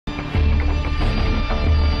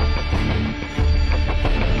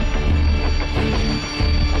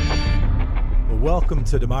Welcome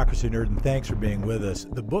to Democracy Nerd, and thanks for being with us.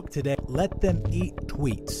 The book today, Let Them Eat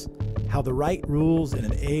Tweets, How the Right Rules in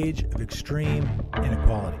an Age of Extreme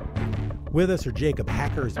Inequality. With us are Jacob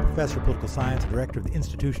Hacker, who's a professor of political science and director of the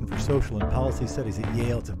Institution for Social and Policy Studies at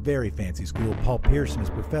Yale. It's a very fancy school. Paul Pierson is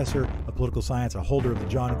professor of political science, a holder of the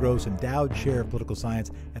John Gross Endowed Chair of Political Science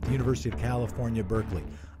at the University of California, Berkeley.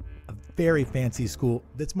 A very fancy school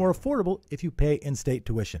that's more affordable if you pay in-state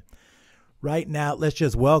tuition. Right now, let's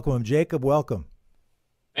just welcome him. Jacob, welcome.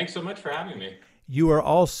 Thanks so much for having me. You are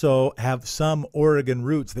also have some Oregon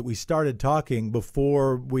roots that we started talking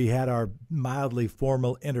before we had our mildly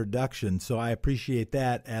formal introduction, so I appreciate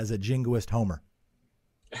that as a jingoist homer.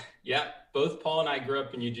 Yeah, both Paul and I grew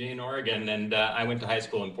up in Eugene, Oregon, and I went to high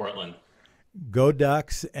school in Portland. Go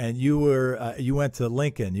Ducks! And you went to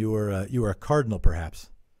Lincoln. You were a Cardinal, perhaps.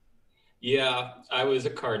 Yeah, I was a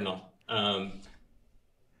Cardinal.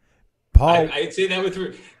 Paul, I'd say that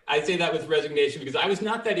with resignation because I was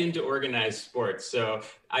not that into organized sports, so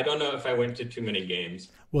I don't know if I went to too many games.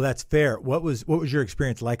 Well, that's fair. What was your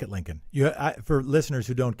experience like at Lincoln? For listeners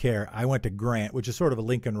who don't care, I went to Grant, which is sort of a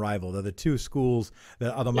Lincoln rival. They're the two schools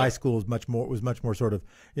that, although my school was much more sort of,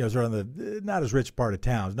 sort of the not as rich part of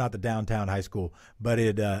town. It's not the downtown high school, but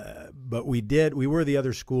we were the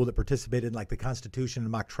other school that participated in like the Constitution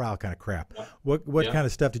and mock trial kind of crap. Yeah. What kind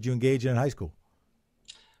of stuff did you engage in high school?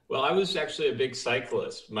 Well, I was actually a big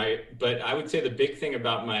cyclist. But I would say the big thing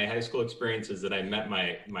about my high school experience is that I met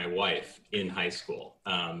my wife in high school,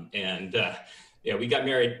 we got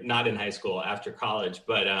married not in high school, after college,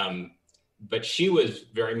 but she was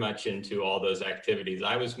very much into all those activities.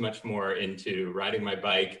 I was much more into riding my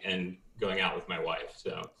bike and going out with my wife.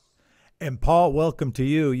 So, and Paul, welcome to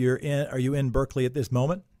you. Are you in Berkeley at this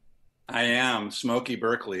moment? I am, smoky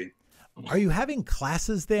Berkeley. Are you having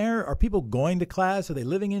classes there? Are people going to class? Are they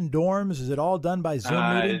living in dorms? Is it all done by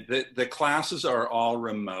Zoom meeting? The classes are all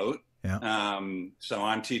remote. Yeah. So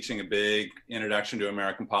I'm teaching a big Introduction to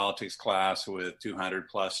American Politics class with 200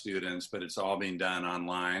 plus students, but it's all being done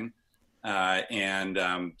online.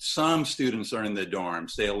 Some students are in the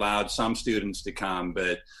dorms. They allowed some students to come,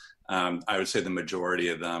 but I would say the majority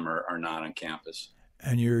of them are not on campus.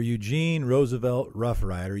 And you're Eugene Roosevelt Rough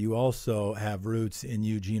Rider. You also have roots in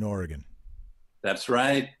Eugene, Oregon. That's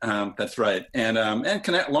right. That's right. And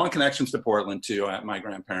long connections to Portland too. My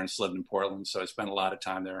grandparents lived in Portland, so I spent a lot of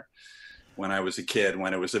time there when I was a kid,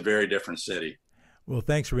 when it was a very different city. Well,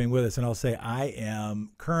 thanks for being with us. And I'll say I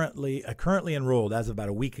am currently enrolled, as of about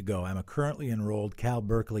a week ago. I'm a currently enrolled Cal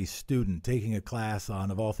Berkeley student taking a class on,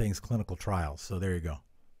 of all things, clinical trials. So there you go.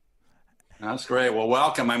 That's great. Well,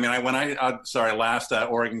 welcome. I mean, last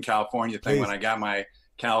Oregon, California thing, when I got my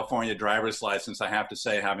California driver's license, I have to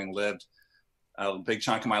say, having lived a big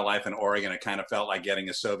chunk of my life in Oregon, it kind of felt like getting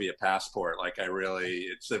a Soviet passport. Like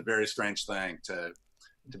it's a very strange thing to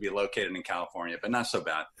be located in California, but not so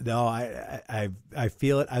bad. No, I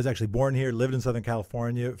feel it. I was actually born here, lived in Southern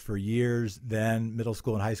California for years, then middle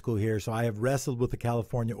school and high school here. So I have wrestled with the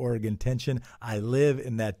California-Oregon tension. I live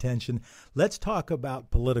in that tension. Let's talk about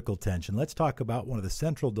political tension. Let's talk about one of the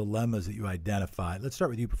central dilemmas that you identified. Let's start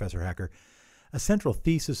with you, Professor Hacker. A central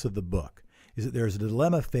thesis of the book is that there's a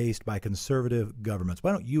dilemma faced by conservative governments.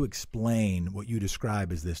 Why don't you explain what you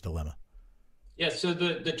describe as this dilemma? Yeah, so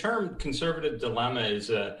the term conservative dilemma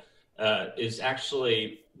is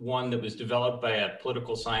actually one that was developed by a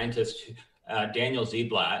political scientist, Daniel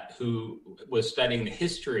Ziblatt, who was studying the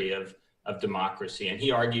history of democracy. And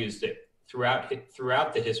he argues that throughout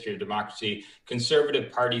the history of democracy,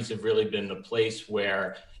 conservative parties have really been the place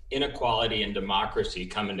where inequality and democracy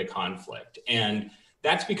come into conflict. And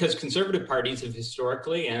that's because conservative parties have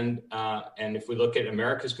historically, and if we look at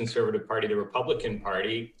America's conservative party, the Republican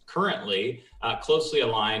Party, currently closely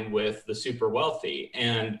aligned with the super wealthy.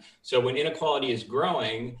 And so when inequality is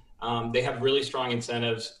growing, they have really strong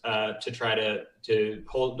incentives to try to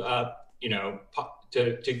hold up,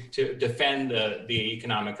 to defend the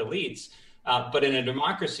economic elites. But in a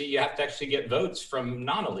democracy, you have to actually get votes from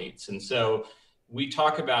non-elites. And so we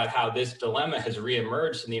talk about how this dilemma has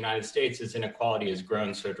reemerged in the United States as inequality has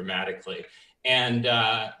grown so dramatically. And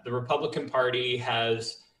the Republican Party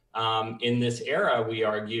has, in this era, we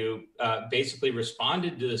argue, basically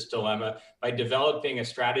responded to this dilemma by developing a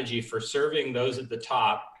strategy for serving those at the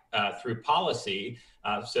top through policy.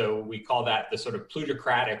 So we call that the sort of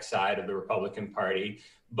plutocratic side of the Republican Party,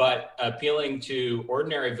 but appealing to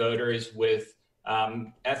ordinary voters with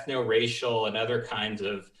ethno-racial and other kinds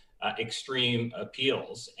of extreme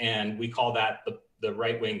appeals. And we call that the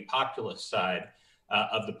right-wing populist side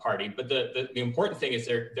of the party. But the important thing is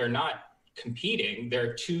they're not competing.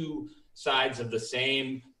 They're two sides of the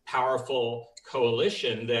same powerful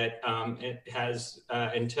coalition that it has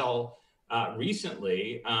until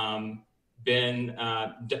recently been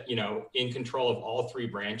in control of all three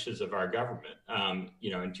branches of our government.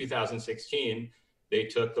 In 2016, they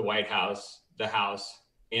took the White House, the House,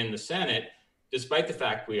 and the Senate, despite the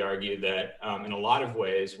fact we argue that in a lot of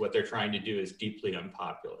ways, what they're trying to do is deeply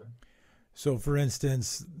unpopular. So, for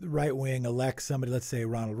instance, the right wing elects somebody, let's say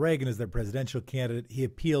Ronald Reagan as their presidential candidate. He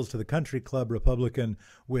appeals to the country club Republican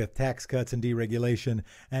with tax cuts and deregulation,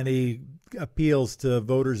 and he appeals to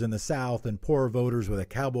voters in the South and poor voters with a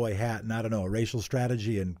cowboy hat and, I don't know, a racial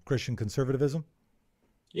strategy and Christian conservatism?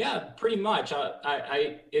 Yeah, pretty much.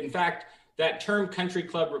 In fact, that term country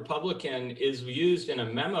club Republican is used in a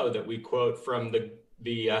memo that we quote from the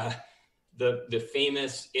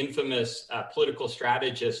famous, infamous political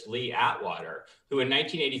strategist Lee Atwater, who in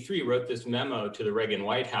 1983 wrote this memo to the Reagan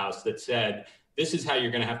White House that said, this is how you're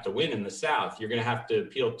going to have to win in the South. You're going to have to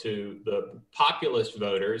appeal to the populist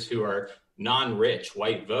voters who are non-rich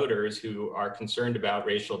white voters who are concerned about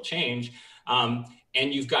racial change.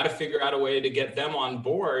 And you've got to figure out a way to get them on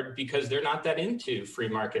board because they're not that into free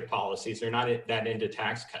market policies. They're not that into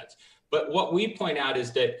tax cuts. But what we point out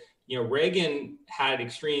is that Reagan had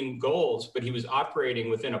extreme goals, but he was operating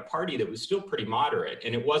within a party that was still pretty moderate.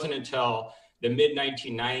 And it wasn't until the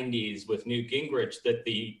mid-1990s with Newt Gingrich that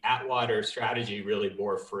the Atwater strategy really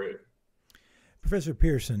bore fruit. Professor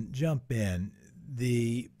Pierson, jump in.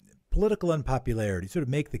 The political unpopularity, sort of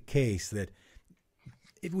make the case that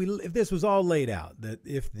if this was all laid out, that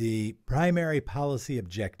if the primary policy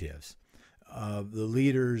objectives of the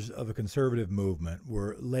leaders of a conservative movement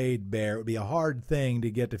were laid bare, it would be a hard thing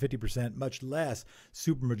to get to 50%, much less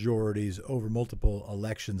supermajorities over multiple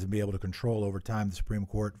elections and be able to control over time the Supreme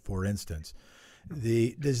Court, for instance.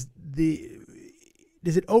 Does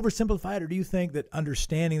it oversimplify it, or do you think that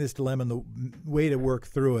understanding this dilemma and the way to work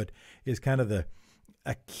through it is kind of a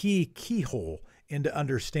keyhole into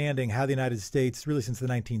understanding how the United States, really since the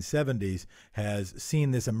 1970s, has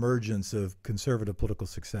seen this emergence of conservative political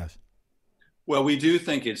success? Well, we do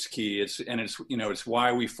think it's key. It's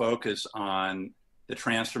why we focus on the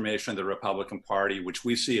transformation of the Republican Party, which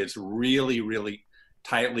we see as really, really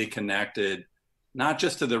tightly connected, not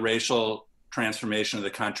just to the racial transformation of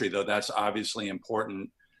the country, though that's obviously important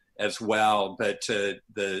as well, but to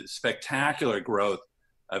the spectacular growth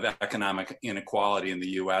of economic inequality in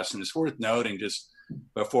the U.S. And it's worth noting, just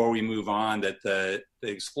before we move on, that the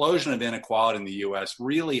explosion of inequality in the U.S.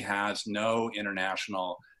 really has no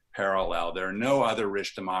international parallel. There are no other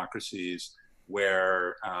rich democracies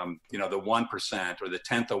where, the 1% or the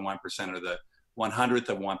 10th of 1% or the 100th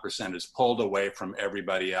of 1% is pulled away from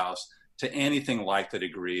everybody else to anything like the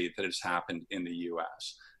degree that has happened in the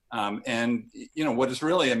U.S. What is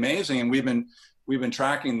really amazing, and we've been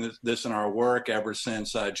tracking this in our work ever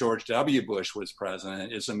since George W. Bush was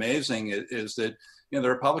president, is amazing, is that the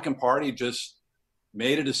Republican Party just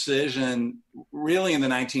made a decision really in the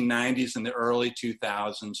 1990s and the early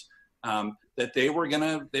 2000s that they were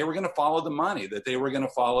gonna follow the money, that they were gonna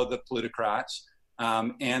follow the plutocrats,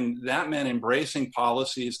 and that meant embracing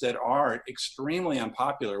policies that are extremely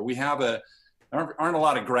unpopular. We have aren't a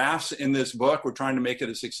lot of graphs in this book. We're trying to make it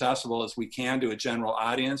as accessible as we can to a general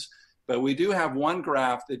audience, but we do have one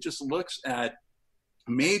graph that just looks at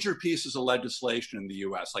major pieces of legislation in the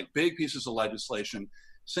U.S., like big pieces of legislation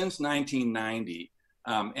since 1990,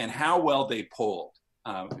 and how well they polled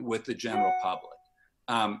with the general public.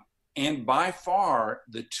 And by far,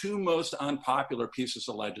 the two most unpopular pieces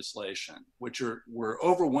of legislation, which were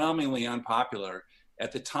overwhelmingly unpopular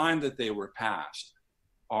at the time that they were passed,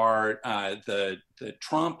 are the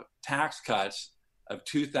Trump tax cuts of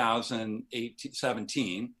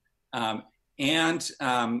 2017 and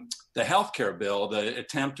the healthcare bill, the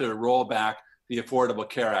attempt to roll back the Affordable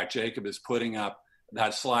Care Act. Jacob is putting up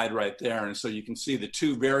that slide right there. And so you can see the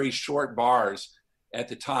two very short bars at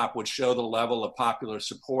the top, which show the level of popular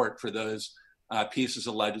support for those pieces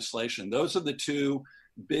of legislation. Those are the two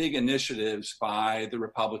big initiatives by the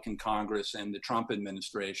Republican Congress and the Trump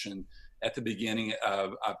administration at the beginning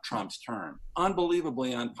of Trump's term.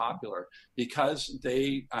 Unbelievably unpopular because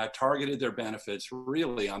they targeted their benefits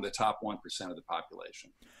really on the top 1% of the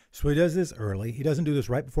population. So he does this early. He doesn't do this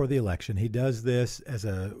right before the election. He does this as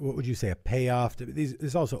what would you say, a payoff?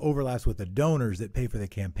 This also overlaps with the donors that pay for the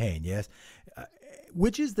campaign, yes?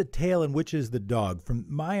 Which is the tail and which is the dog? From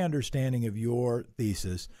my understanding of your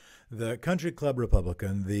thesis, the country club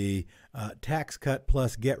Republican, the tax cut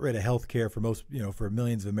plus get rid of health care for most, for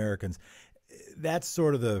millions of Americans, that's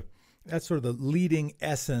sort of the That's sort of the leading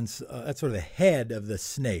essence. That's sort of the head of the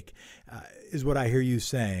snake, is what I hear you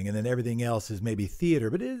saying. And then everything else is maybe theater,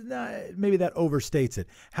 but it is not, maybe that overstates it.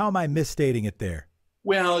 How am I misstating it there?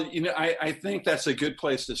 Well, I think that's a good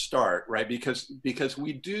place to start, right? Because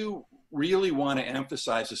we do really want to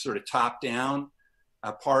emphasize the sort of top-down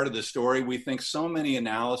part of the story. We think so many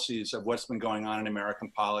analyses of what's been going on in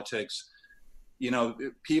American politics,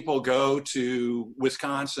 people go to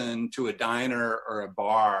Wisconsin to a diner or a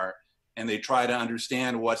bar, and they try to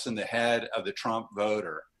understand what's in the head of the Trump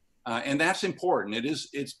voter, and that's important. It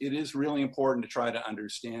is really important to try to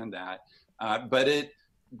understand that, but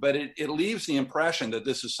it leaves the impression that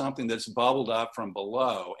this is something that's bubbled up from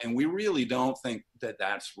below, and we really don't think that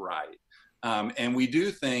that's right. And we do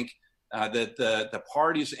think that the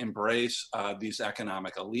party's embrace of these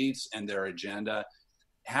economic elites and their agenda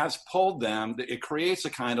has pulled them. It creates a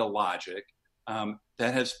kind of logic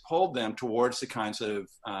that has pulled them towards the kinds of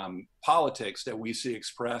politics that we see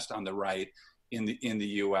expressed on the right in the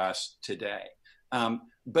U.S. today.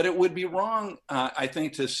 But it would be wrong, I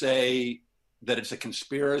think, to say that it's a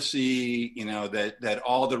conspiracy. That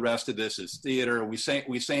all the rest of this is theater. We say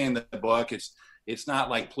in the book it's not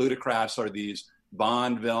like plutocrats or these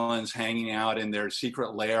Bond villains hanging out in their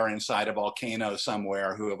secret lair inside a volcano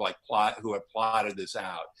somewhere who have plotted this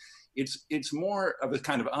out. It's more of a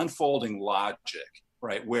kind of unfolding logic,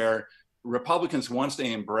 right? Where Republicans, once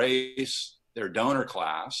they embrace their donor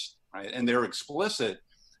class, right, and they're explicit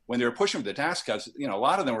when they were pushing for the tax cuts, a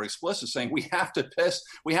lot of them were explicit saying we have to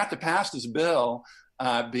pass this bill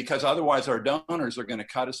because otherwise our donors are going to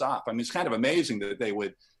cut us off. I mean, it's kind of amazing that they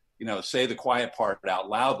would say the quiet part out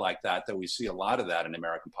loud like that we see a lot of that in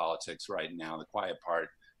American politics right now, the quiet part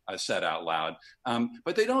said out loud.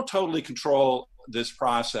 But they don't totally control this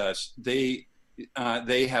process. They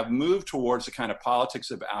have moved towards the kind of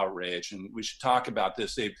politics of outrage, and we should talk about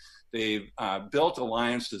this. They've built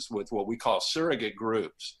alliances with what we call surrogate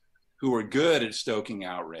groups who are good at stoking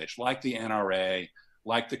outrage, like the NRA,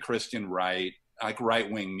 like the Christian right, like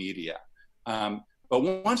right-wing media. But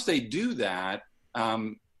once they do that,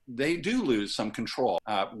 they do lose some control,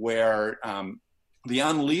 where the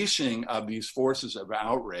unleashing of these forces of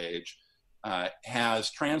outrage has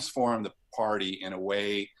transformed the party in a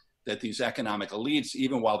way that these economic elites,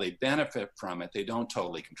 even while they benefit from it, they don't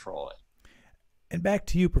totally control it. And back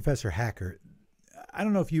to you, Professor Hacker. I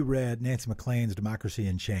don't know if you read Nancy MacLean's Democracy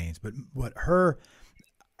in Chains, but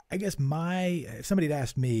if somebody had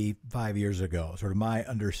asked me 5 years ago, sort of my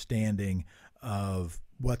understanding of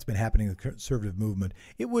what's been happening in the conservative movement,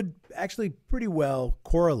 it would actually pretty well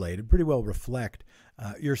correlate, pretty well reflect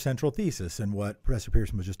your central thesis and what Professor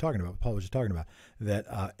Pierson was just talking about, Paul was just talking about, that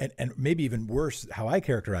and maybe even worse, how I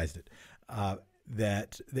characterized it,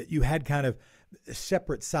 that you had kind of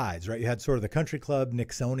separate sides, right? You had sort of the country club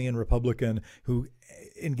Nixonian Republican who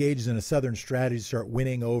engages in a Southern strategy to start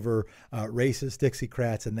winning over racist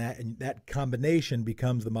Dixiecrats, and that combination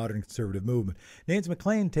becomes the modern conservative movement. Nancy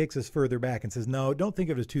MacLean takes us further back and says, no, don't think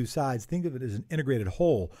of it as two sides. Think of it as an integrated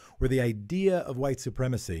whole, where the idea of white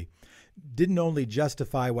supremacy didn't only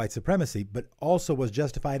justify white supremacy, but also was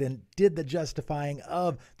justified and did the justifying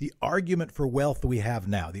of the argument for wealth that we have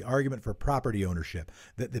now, the argument for property ownership,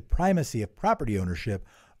 that the primacy of property ownership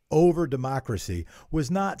over democracy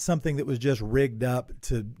was not something that was just rigged up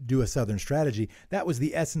to do a Southern strategy. That was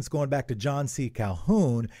the essence going back to John C.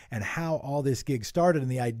 Calhoun and how all this gig started.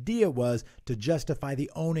 And the idea was to justify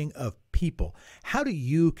the owning of people. How do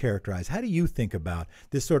you characterize, how do you think about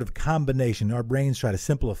this sort of combination? Our brains try to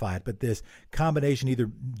simplify it, but this combination,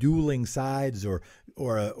 either dueling sides or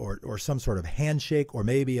some sort of handshake, or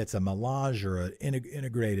maybe it's a melange or an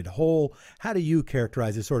integrated whole. How do you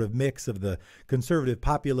characterize this sort of mix of the conservative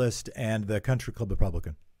populist and the country club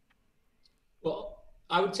Republican? Well,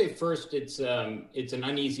 I would say first it's an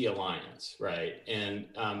uneasy alliance, right? And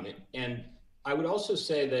I would also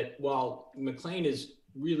say that while MacLean is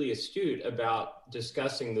really astute about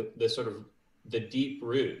discussing the sort of the deep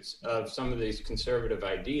roots of some of these conservative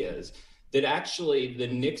ideas, that actually the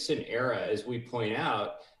Nixon era, as we point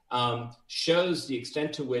out, shows the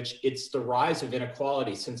extent to which it's the rise of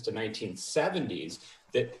inequality since the 1970s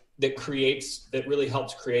that really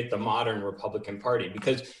helps create the modern Republican Party.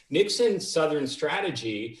 Because Nixon's Southern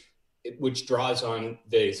strategy, which draws on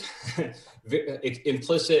these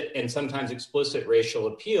implicit and sometimes explicit racial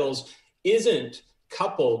appeals, isn't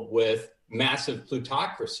coupled with massive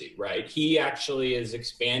plutocracy, right? He actually is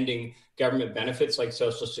expanding government benefits like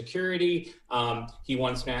Social Security. He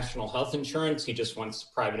wants national health insurance. He just wants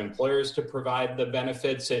private employers to provide the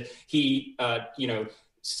benefits. He,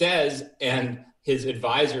 says, and his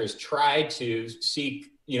advisors try to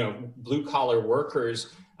seek, blue collar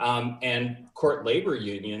workers and court labor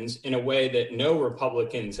unions in a way that no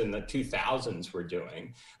Republicans in the 2000s were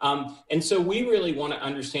doing. And so we really want to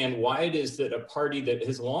understand why it is that a party that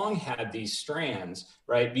has long had these strands,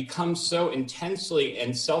 right, becomes so intensely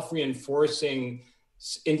and self-reinforcing,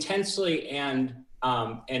 intensely and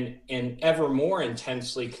ever more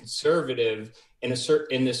intensely conservative in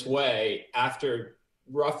this way after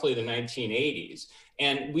roughly the 1980s.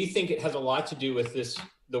 And we think it has a lot to do with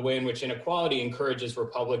the way in which inequality encourages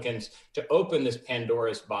Republicans to open this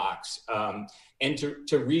Pandora's box and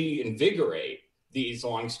to reinvigorate these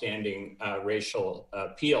longstanding racial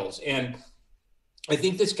appeals. And I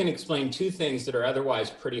think this can explain two things that are otherwise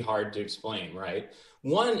pretty hard to explain, right?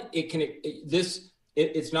 One, it's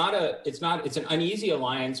an uneasy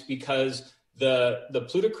alliance because the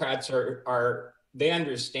plutocrats they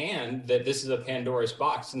understand that this is a Pandora's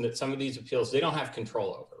box and that some of these appeals they don't have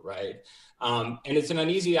control over, right? And it's an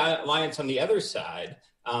uneasy alliance on the other side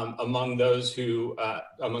among those who,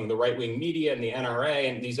 among the right-wing media and the NRA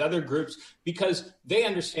and these other groups, because they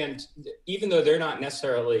understand, even though they're not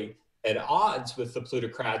necessarily at odds with the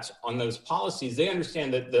plutocrats on those policies, they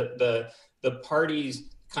understand that the party's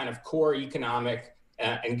kind of core economic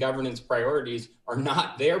and governance priorities are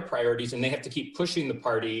not their priorities, and they have to keep pushing the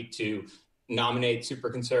party to nominate super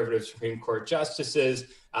conservative Supreme Court justices,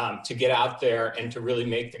 to get out there and to really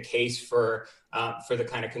make the case for the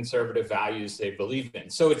kind of conservative values they believe in.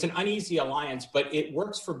 So it's an uneasy alliance, but it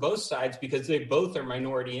works for both sides because they both are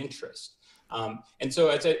minority interests. And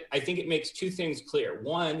so I think it makes two things clear.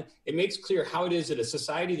 One, it makes clear how it is that a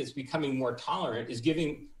society that's becoming more tolerant is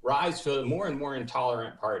giving rise to a more and more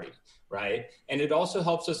intolerant party, right? And it also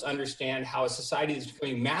helps us understand how a society that's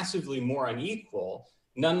becoming massively more unequal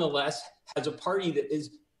nonetheless has a party that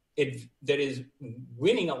is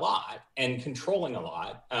winning a lot and controlling a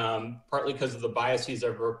lot, partly because of the biases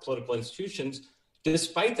of our political institutions,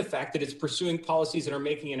 despite the fact that it's pursuing policies that are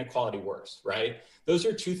making inequality worse, right? Those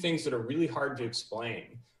are two things that are really hard to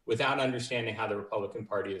explain without understanding how the Republican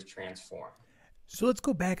Party is transformed. So let's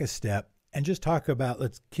go back a step and just talk about,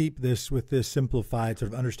 let's keep this with this simplified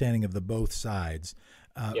sort of understanding of the both sides.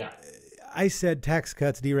 I said tax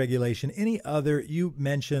cuts, deregulation, any other, you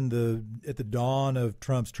mentioned at the dawn of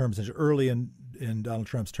Trump's term, early in Donald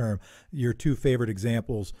Trump's term, your two favorite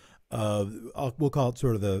examples of, we'll call it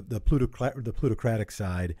sort of the plutocratic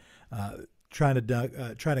side, trying to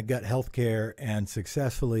gut healthcare and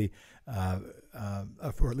successfully,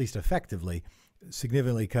 or at least effectively,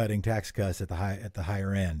 significantly cutting tax cuts at the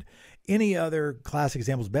higher end. Any other classic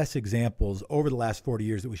examples, best examples over the last 40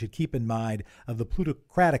 years that we should keep in mind of the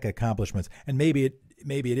plutocratic accomplishments? And maybe it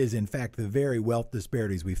is in fact the very wealth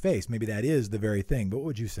disparities we face. Maybe that is the very thing. But what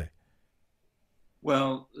would you say?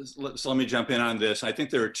 Well, so let me jump in on this. I think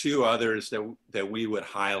there are two others that we would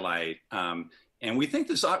highlight. And we think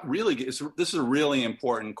this is a really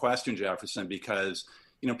important question, Jefferson, because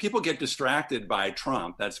people get distracted by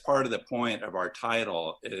Trump. That's part of the point of our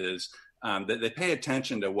title is that they pay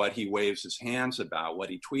attention to what he waves his hands about,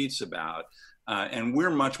 what he tweets about, and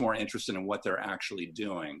we're much more interested in what they're actually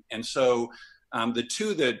doing. And so the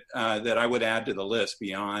two that I would add to the list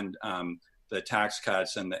beyond the tax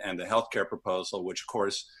cuts and the healthcare proposal, which of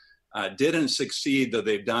course didn't succeed, though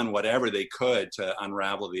they've done whatever they could to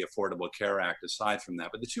unravel the Affordable Care Act aside from that.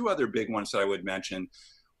 But the two other big ones that I would mention,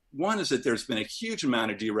 one is that there's been a huge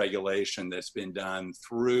amount of deregulation that's been done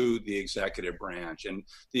through the executive branch. And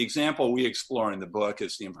the example we explore in the book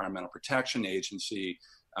is the Environmental Protection Agency,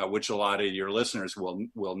 which a lot of your listeners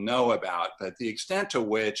will know about. But the extent to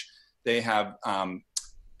which they have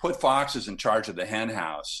put foxes in charge of the hen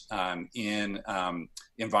house in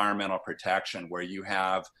environmental protection, where you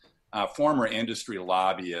have former industry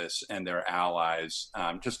lobbyists and their allies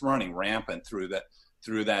just running rampant through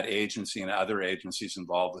that agency and other agencies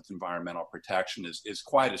involved with environmental protection is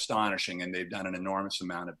quite astonishing, and they've done an enormous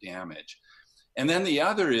amount of damage. And then the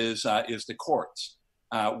other is the courts,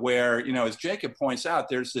 where, as Jacob points out,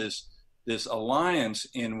 there's this alliance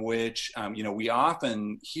in which, we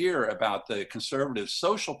often hear about the conservative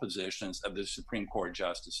social positions of the Supreme Court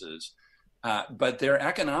justices, but their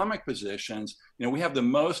economic positions, we have the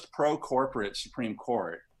most pro-corporate Supreme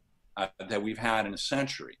Court that we've had in a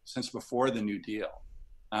century, since before the New Deal.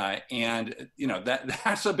 And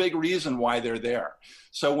that's a big reason why they're there.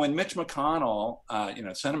 So when Mitch McConnell,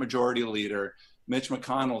 Senate Majority Leader Mitch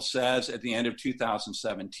McConnell says at the end of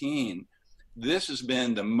 2017, this has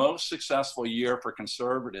been the most successful year for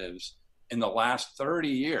conservatives in the last 30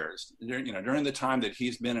 years, during the time that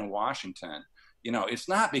he's been in Washington. It's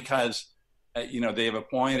not because, they've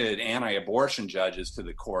appointed anti-abortion judges to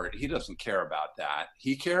the court. He doesn't care about that.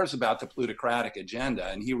 He cares about the plutocratic agenda,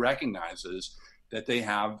 and he recognizes that they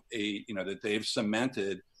have that they've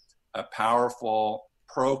cemented a powerful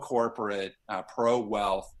pro-corporate,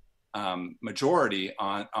 pro-wealth majority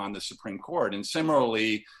on the Supreme Court. And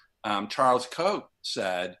similarly, Charles Koch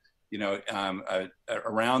said,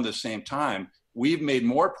 around the same time, we've made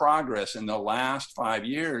more progress in the last 5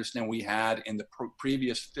 years than we had in the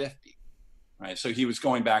previous 50. Right. So he was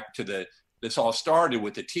going back to this all started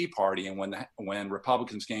with the Tea Party and when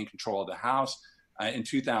Republicans gained control of the House in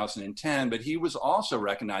 2010. But he was also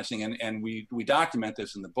recognizing, and we document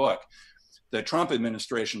this in the book, the Trump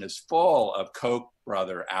administration is full of Koch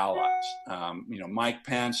brother allies. Mike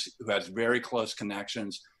Pence, who has very close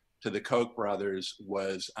connections to the Koch brothers,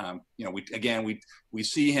 was, we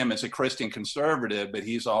see him as a Christian conservative, but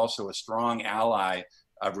he's also a strong ally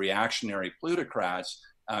of reactionary plutocrats.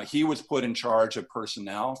 He was put in charge of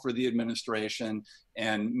personnel for the administration,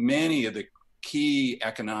 and many of the key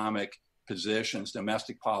economic positions,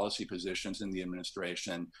 domestic policy positions in the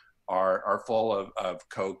administration are full of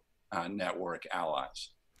Koch network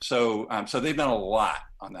allies. So they've done a lot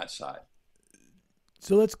on that side.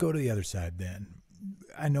 So let's go to the other side then.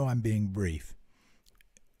 I know I'm being brief.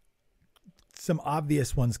 Some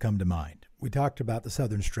obvious ones come to mind. We talked about the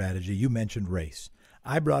Southern strategy. You mentioned race.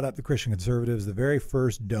 I brought up the Christian conservatives. The very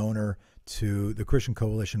first donor to the Christian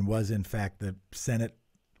coalition was, in fact, the Senate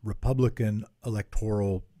Republican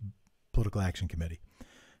Electoral Political Action Committee.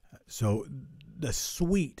 So the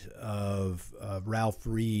suite of Ralph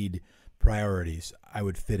Reed priorities I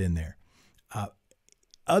would fit in there.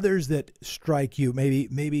 Others that strike you,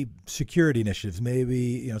 maybe security initiatives,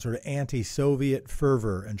 maybe sort of anti-Soviet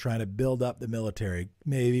fervor and trying to build up the military.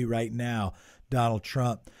 Maybe right now Donald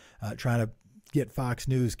Trump trying to get Fox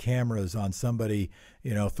News cameras on somebody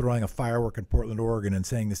throwing a firework in Portland, Oregon, and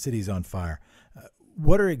saying the city's on fire.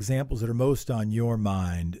 What are examples that are most on your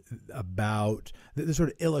mind about that sort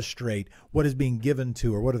of illustrate what is being given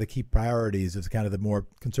to, or what are the key priorities of kind of the more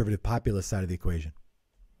conservative populist side of the equation?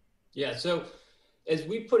 Yeah, so as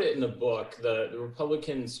we put it in the book, the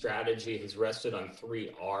Republican strategy has rested on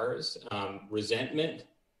 3 R's: resentment,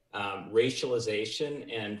 racialization,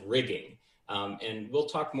 and rigging. And we'll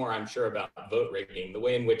talk more, I'm sure, about vote rigging, the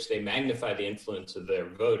way in which they magnify the influence of their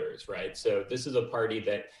voters, right? So this is a party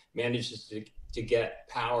that manages to get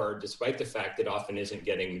power despite the fact that often isn't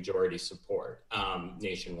getting majority support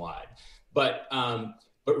nationwide. But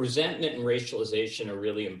resentment and racialization are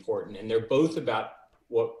really important, and they're both about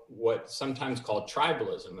what sometimes called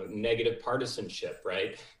tribalism, negative partisanship,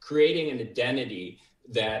 right? Creating an identity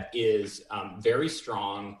that is very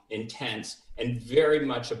strong, intense, and very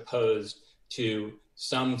much opposed to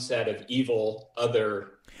some set of evil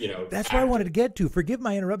other, That's what I wanted to get to. Forgive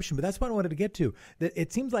my interruption, but that's what I wanted to get to. That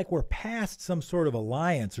it seems like we're past some sort of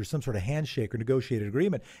alliance or some sort of handshake or negotiated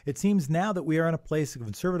agreement. It seems now that we are in a place of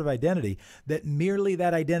conservative identity, that merely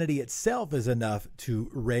that identity itself is enough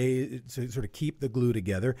to sort of keep the glue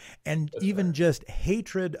together. And that's even right. Just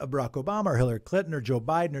hatred of Barack Obama or Hillary Clinton or Joe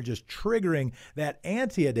Biden or just triggering that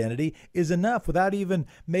anti-identity is enough without even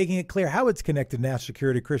making it clear how it's connected to national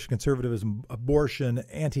security, Christian conservatism, abortion,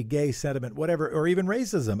 anti-gay sentiment, whatever, or even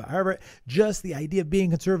racism. However, just the idea of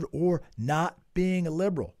being conservative or not being a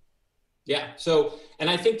liberal. Yeah. So, and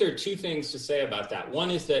I think there are 2 things to say about that.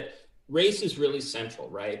 One is that race is really central,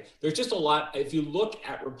 right? There's just a lot. If you look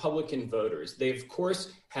at Republican voters, they, of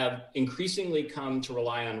course, have increasingly come to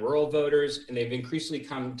rely on rural voters, and they've increasingly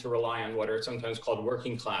come to rely on what are sometimes called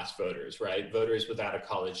working class voters, right? Voters without a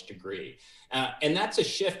college degree. And that's a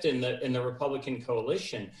shift in the Republican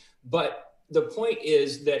coalition. But the point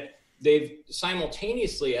is that they've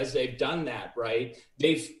simultaneously, as they've done that, right,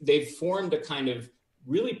 they've formed a kind of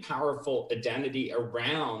really powerful identity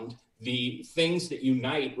around the things that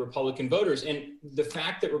unite Republican voters. And the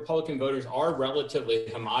fact that Republican voters are relatively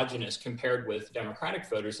homogenous compared with Democratic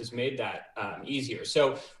voters has made that easier.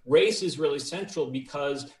 So race is really central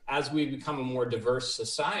because as we become a more diverse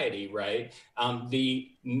society, right, the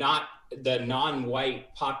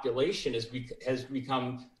non-white population has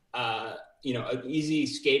become an easy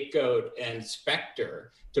scapegoat and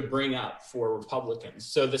specter to bring up for Republicans.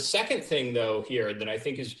 So the second thing, though, here that I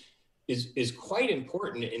think is quite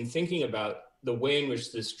important in thinking about the way in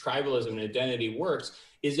which this tribalism and identity works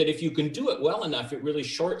is that if you can do it well enough, it really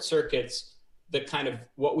short circuits the kind of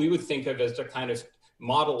what we would think of as the kind of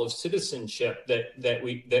model of citizenship that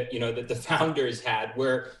the founders had,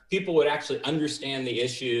 where people would actually understand the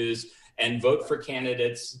issues and vote for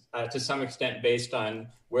candidates to some extent based on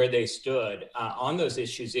where they stood on those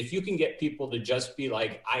issues. If you can get people to just be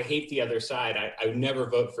like, I hate the other side, I would never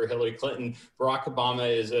vote for Hillary Clinton. Barack Obama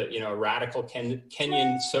is a radical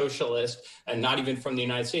Kenyan socialist and not even from the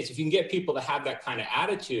United States. If you can get people to have that kind of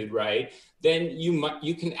attitude, right, then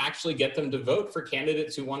you can actually get them to vote for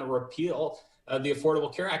candidates who want to repeal the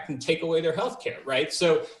Affordable Care Act and take away their health care, right?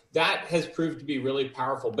 So that has proved to be really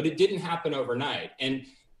powerful, but it didn't happen overnight. And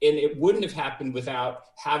it wouldn't have happened without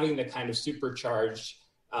having the kind of supercharged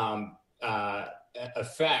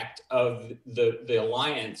effect of the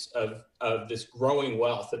alliance of this growing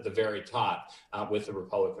wealth at the very top with the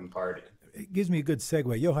Republican Party. It gives me a good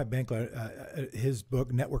segue. Johann Benkler, his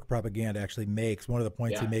book Network Propaganda actually makes one of the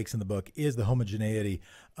points he makes in the book is the homogeneity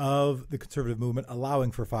of the conservative movement,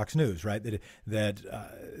 allowing for Fox News, right? That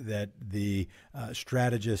the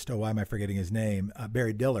strategist, why am I forgetting his name?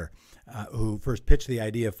 Barry Diller, who first pitched the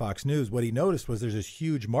idea of Fox News. What he noticed was there's this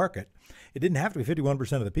huge market. It didn't have to be 51%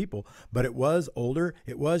 of the people, but it was older,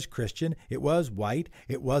 it was Christian, it was white,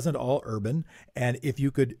 it wasn't all urban, and if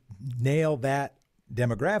you could nail that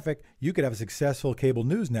demographic, you could have a successful cable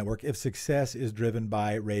news network if success is driven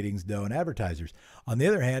by ratings, dough, and advertisers. On the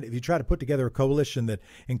other hand, if you try to put together a coalition that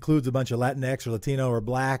includes a bunch of Latinx or Latino or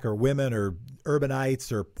black or women or urbanites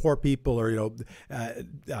or poor people or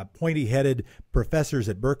pointy-headed professors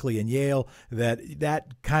at Berkeley and Yale,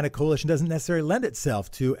 that kind of coalition doesn't necessarily lend itself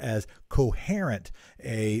to as coherent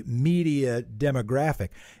a media demographic.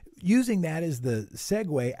 Using that as the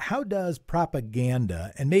segue, how does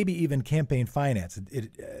propaganda and maybe even campaign finance?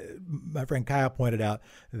 My friend Kyle pointed out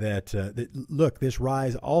that look, this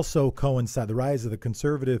rise also coincides, the rise of the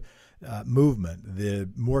conservative movement, the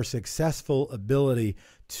more successful ability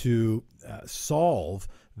to solve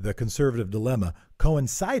the conservative dilemma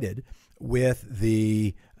coincided with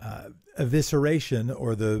the evisceration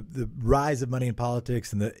or the rise of money in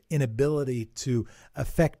politics and the inability to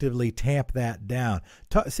effectively tamp that down.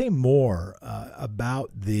 Say more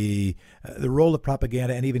about the role of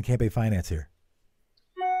propaganda and even campaign finance here.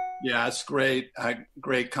 Yeah, it's great.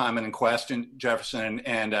 Great comment and question, Jefferson.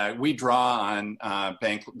 And we draw on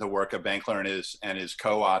the work of Benkler and his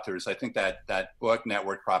co-authors. I think that book,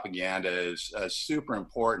 Network Propaganda, is super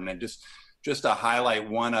important. And just to highlight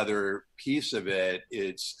one other piece of it,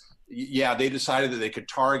 they decided that they could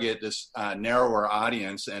target this narrower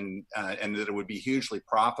audience and that it would be hugely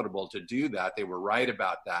profitable to do that. They were right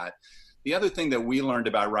about that. The other thing that we learned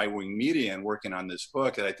about right-wing media and working on this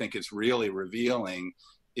book that I think is really revealing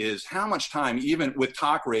is how much time, even with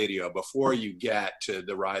talk radio, before you get to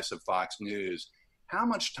the rise of Fox News, how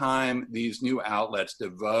much time these new outlets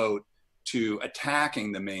devote to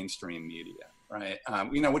attacking the mainstream media, right?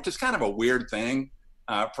 Which is kind of a weird thing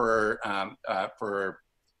for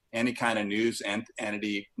any kind of news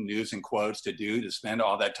entity, news in quotes, to spend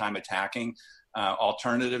all that time attacking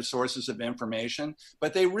alternative sources of information,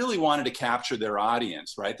 but they really wanted to capture their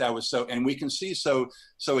audience, right? That was so, and we can see, so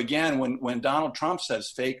again, when Donald Trump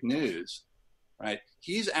says fake news, right,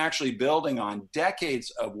 he's actually building on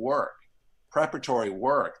decades of work, preparatory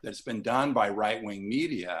work that's been done by right-wing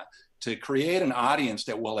media to create an audience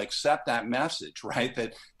that will accept that message, right?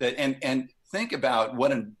 And think about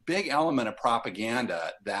what a big element of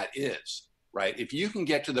propaganda that is, right? If you can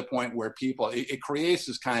get to the point where it creates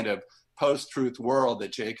this kind of post-truth world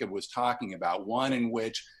that Jacob was talking about, one in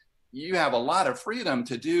which you have a lot of freedom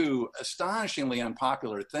to do astonishingly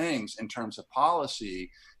unpopular things in terms of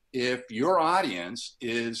policy if your audience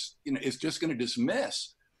is just going to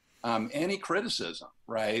dismiss any criticism,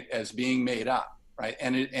 right, as being made up, right?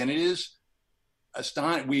 And it is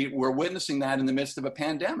astonishing. We're witnessing that in the midst of a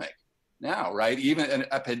pandemic now, right? Even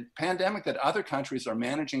a pandemic that other countries are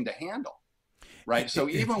managing to handle, right? So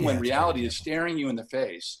even when reality is staring you in the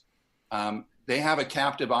face, they have a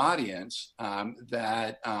captive audience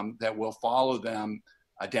that will follow them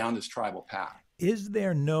down this tribal path. Is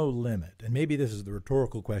there no limit? And maybe this is the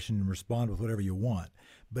rhetorical question and respond with whatever you want,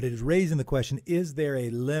 but it is raising the question, is there a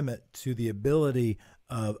limit to the ability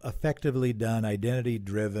of effectively done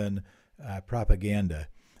identity-driven propaganda?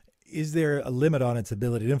 Is there a limit on its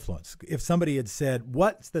ability to influence? If somebody had said,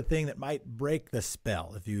 what's the thing that might break the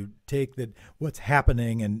spell? If you take what's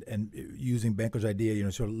happening and using Benkler's idea,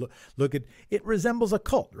 sort of look at, it resembles a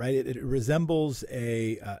cult, right? It resembles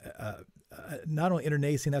not only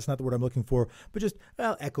internecine, that's not the word I'm looking for, but just,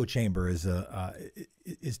 echo chamber is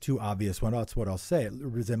too obvious one. That's what I'll say. It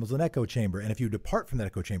resembles an echo chamber. And if you depart from that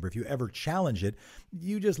echo chamber, if you ever challenge it,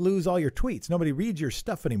 you just lose all your tweets. Nobody reads your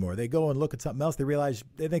stuff anymore. They go and look at something else. They realize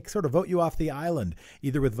they sort of vote you off the island,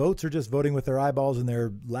 either with votes or just voting with their eyeballs and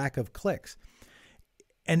their lack of clicks.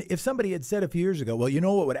 And if somebody had said a few years ago, well, you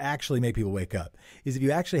know what would actually make people wake up is if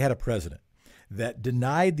you actually had a president that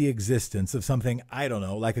denied the existence of something, I don't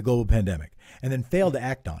know, like a global pandemic, and then failed to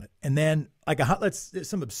act on it. And then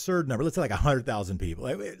some absurd number, let's say like 100,000 people,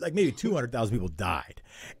 like maybe 200,000 people died.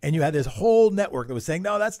 And you had this whole network that was saying,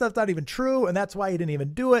 no, that stuff's not even true. And that's why he didn't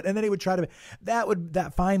even do it. And then he would try to,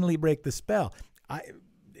 that finally break the spell.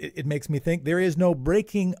 It makes me think there is no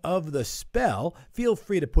breaking of the spell. Feel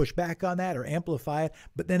free to push back on that or amplify it.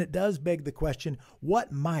 But then it does beg the question,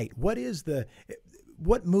 what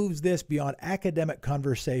moves this beyond academic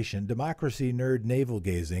conversation, democracy, nerd, navel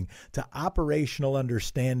gazing, to operational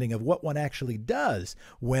understanding of what one actually does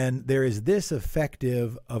when there is this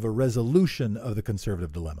effective of a resolution of the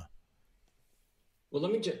conservative dilemma? Well,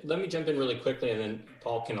 let me jump in really quickly, and then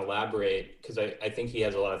Paul can elaborate, because I think he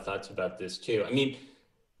has a lot of thoughts about this too. I mean,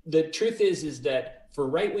 the truth is that for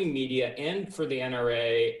right-wing media and for the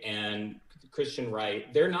NRA and the Christian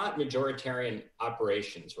right, they're not majoritarian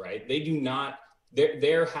operations, right? They do not.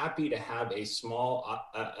 They're happy to have a small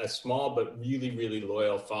but really, really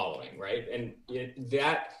loyal following, right? And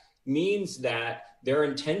that means that they're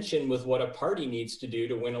in tension with what a party needs to do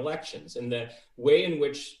to win elections. And the way in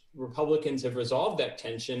which Republicans have resolved that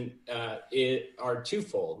tension are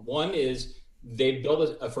twofold. One is they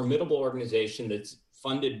built a formidable organization that's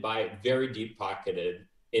funded by very deep-pocketed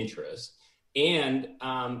interests. And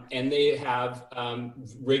they have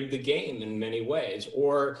rigged the game in many ways,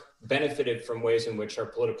 or benefited from ways in which our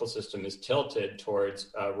political system is tilted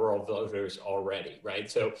towards rural voters already,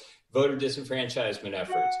 right? So voter disenfranchisement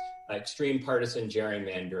efforts, extreme partisan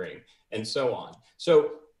gerrymandering, and so on.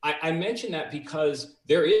 So I mention that because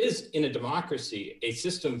there is, in a democracy, a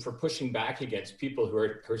system for pushing back against people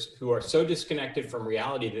who are so disconnected from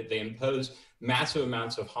reality that they impose massive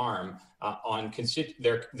amounts of harm on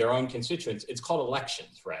their own constituents. It's called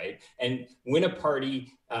elections, right? And when a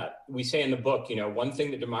party, we say in the book, one thing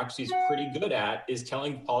that democracy is pretty good at is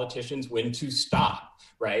telling politicians when to stop,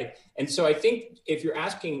 right? And so I think if you're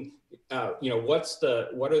asking, what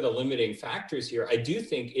are the limiting factors here? I do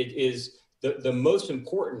think it is the most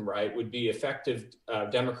important, right, would be effective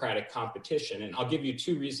democratic competition. And I'll give you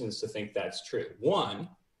two reasons to think that's true. One,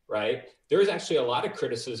 right, there is actually a lot of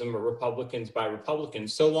criticism of Republicans by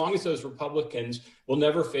Republicans, so long as those Republicans will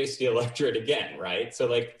never face the electorate again, right? So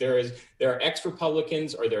like there are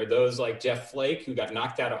ex-Republicans, or there are those like Jeff Flake who got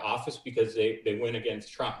knocked out of office because they went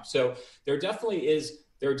against Trump. So there definitely is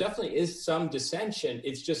some dissension.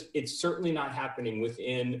 It's certainly not happening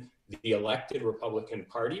within the elected Republican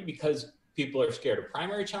Party because people are scared of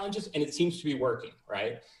primary challenges, and it seems to be working,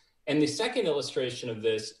 right? And the second illustration of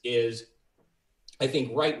this is, I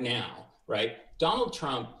think right now, right, Donald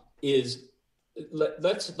Trump is,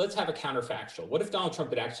 let's have a counterfactual. What if Donald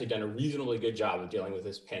Trump had actually done a reasonably good job of dealing with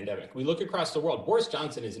this pandemic? We look across the world. Boris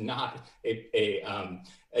Johnson is not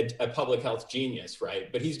a public health genius, right?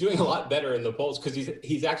 But he's doing a lot better in the polls because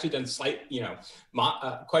he's actually done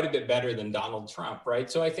quite a bit better than Donald Trump, right?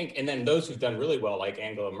 So I think, and then those who've done really well, like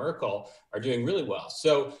Angela Merkel, are doing really well.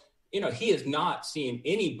 So, he has not seen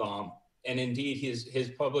any bump. And indeed,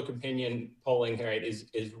 his public opinion polling rate is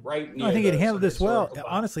right near. I think he'd handled this well.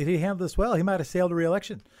 Honestly, he handled this well. He might have sailed a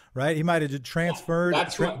re-election, right? He might have transferred,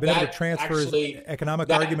 been able to transfer his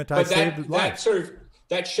economic argument to save his life.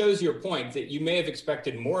 That shows your point that you may have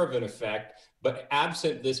expected more of an effect, but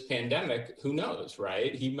absent this pandemic, who knows,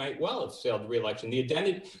 right? He might well have sailed re-election.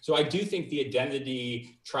 So I do think the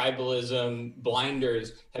identity, tribalism,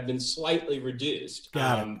 blinders have been slightly reduced.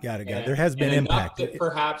 Got it. There has been impact. That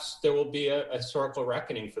perhaps there will be a historical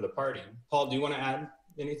reckoning for the party. Paul, do you want to add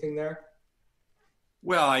anything there?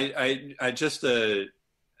 Well, I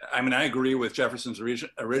agree with Jefferson's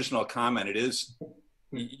original comment. It is.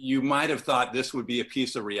 You might have thought this would be a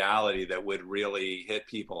piece of reality that would really hit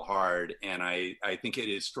people hard. And I think it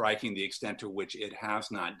is striking the extent to which it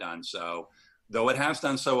has not done so, though it has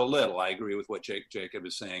done so a little. I agree with what Jacob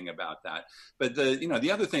is saying about that. But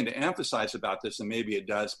the other thing to emphasize about this, and maybe it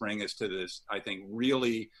does bring us to this, I think,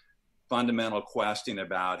 really fundamental question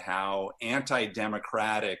about how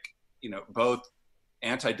anti-democratic, both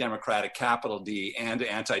anti-democratic capital D and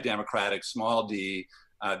anti-democratic small d,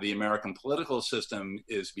 the American political system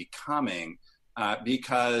is becoming,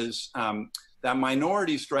 because that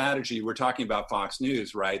minority strategy, we're talking about Fox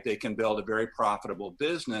News, right? They can build a very profitable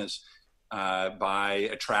business by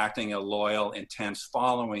attracting a loyal, intense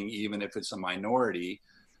following, even if it's a minority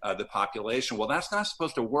of the population. Well, that's not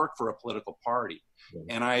supposed to work for a political party.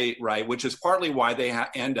 And which is partly why they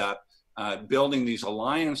end up building these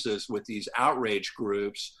alliances with these outrage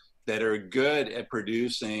groups that are good at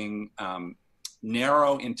producing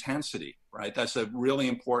narrow intensity, right? That's a really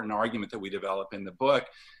important argument that we develop in the book.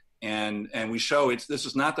 And we show this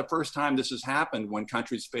is not the first time this has happened when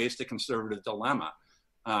countries faced a conservative dilemma.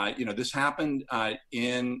 This happened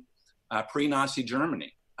in pre-Nazi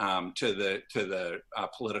Germany to the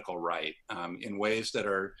political right in ways that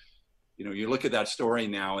are, you look at that story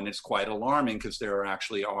now and it's quite alarming because there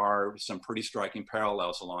actually are some pretty striking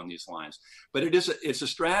parallels along these lines. But it's a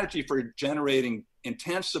strategy for generating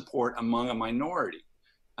intense support among a minority.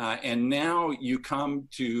 And now you come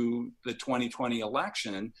to the 2020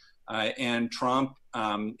 election and Trump,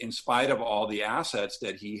 in spite of all the assets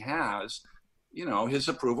that he has, his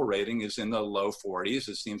approval rating is in the low 40s.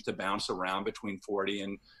 It seems to bounce around between 40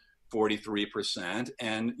 and 43%.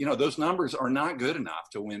 And, those numbers are not good enough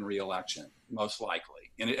to win re-election, most likely.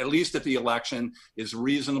 And at least if the election is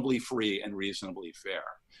reasonably free and reasonably fair,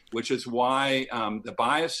 which is why the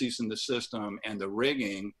biases in the system and the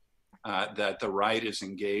rigging that the right is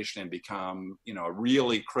engaged in become, a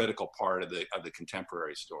really critical part of the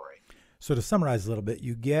contemporary story. So to summarize a little bit,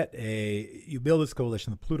 you build this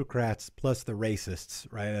coalition, the plutocrats plus the racists,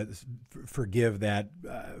 right? Forgive that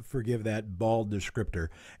bald descriptor,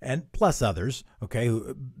 and plus others, okay?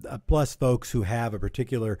 Plus folks who have a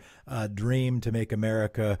particular dream to make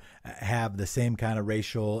America have the same kind of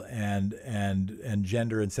racial and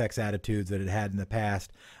gender and sex attitudes that it had in the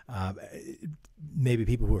past. Maybe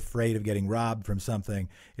people who are afraid of getting robbed from something,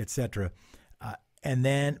 etc.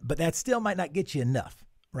 But that still might not get you enough.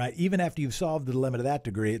 Right. Even after you've solved the dilemma to that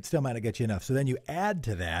degree, it still might not get you enough. So then you add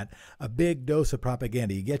to that a big dose of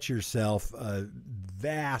propaganda. You get yourself a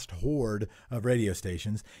vast horde of radio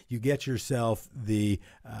stations. You get yourself the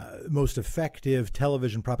most effective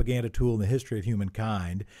television propaganda tool in the history of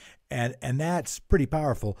humankind. And that's pretty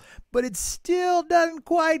powerful, but it still doesn't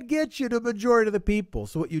quite get you to the majority of the people.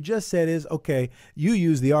 So what you just said is, okay, you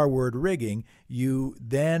use the R word, rigging. You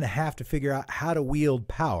then have to figure out how to wield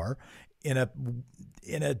power in a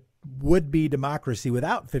would-be democracy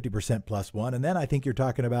without 50% plus one. And then I think you're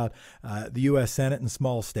talking about the U.S. Senate and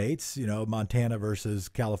small states, Montana versus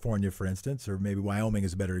California, for instance, or maybe Wyoming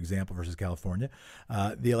is a better example versus California.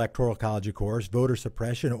 The Electoral College, of course, voter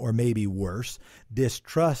suppression, or maybe worse,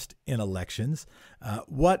 distrust in elections.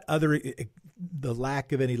 The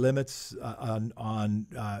lack of any limits on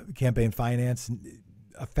campaign finance,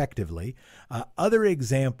 effectively. Other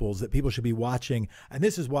examples that people should be watching, and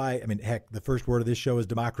this is why, heck, the first word of this show is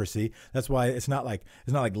democracy. That's why it's not like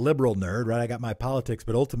liberal nerd, right? I got my politics,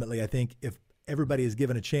 but ultimately I think if everybody is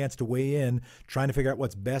given a chance to weigh in, trying to figure out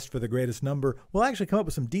what's best for the greatest number, we'll actually come up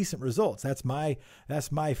with some decent results. That's my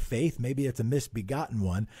faith. Maybe it's a misbegotten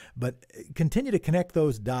one, but continue to connect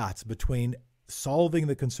those dots between solving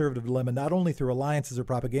the conservative dilemma, not only through alliances or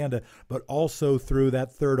propaganda, but also through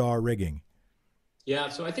that third R rigging. Yeah,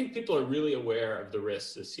 so I think people are really aware of the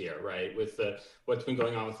risks this year, right? With what's been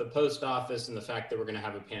going on with the post office and the fact that we're going to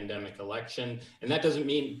have a pandemic election. And that doesn't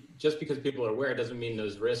mean, just because people are aware, it doesn't mean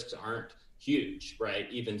those risks aren't huge, right?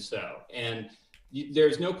 Even so. And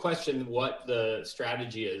there's no question what the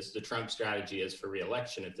strategy is, the Trump strategy is for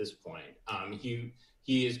re-election at this point.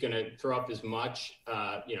 He is going to throw up as much,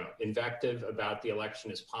 invective about the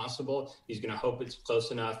election as possible. He's going to hope it's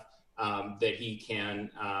close enough that he can,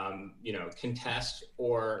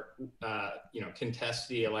 contest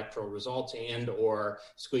the electoral results or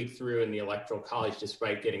squeak through in the Electoral College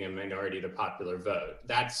despite getting a minority of the popular vote.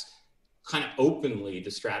 That's kind of openly the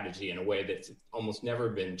strategy in a way that's almost never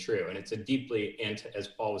been true. And it's a deeply, as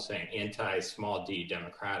Paul was saying, anti-small d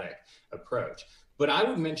democratic approach. But I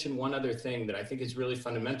would mention one other thing that I think is really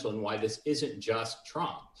fundamental and why this isn't just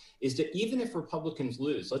Trump, is that even if Republicans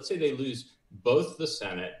lose, let's say they lose both the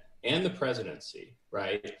Senate and the presidency,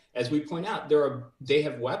 right? As we point out, they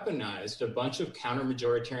have weaponized a bunch of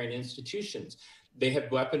counter-majoritarian institutions. They have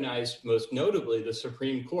weaponized, most notably, the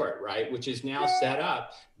Supreme Court, right? Which is now set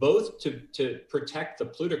up both to protect the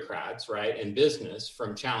plutocrats, right, and business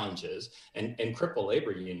from challenges and cripple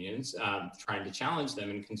labor unions trying to challenge them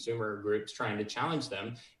and consumer groups trying to challenge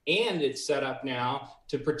them. And it's set up now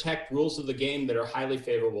to protect rules of the game that are highly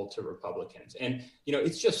favorable to Republicans. And,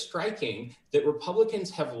 it's just striking that Republicans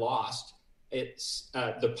have lost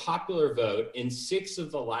the popular vote in 6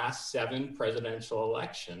 of the last 7 presidential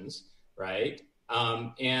elections, right?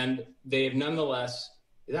 And they have nonetheless,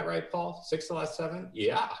 is that right, Paul? 6 of the last 7?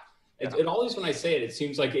 Yeah. It always, when I say it, it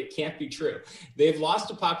seems like it can't be true. They've lost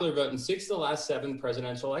a popular vote in 6 of the last 7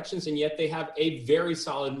 presidential elections, and yet they have a very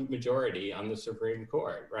solid majority on the Supreme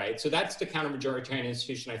Court, right? So that's the counter-majoritarian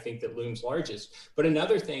institution, I think, that looms largest. But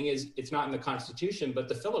another thing is, it's not in the Constitution, but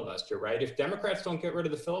the filibuster, right? If Democrats don't get rid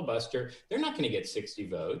of the filibuster, they're not going to get 60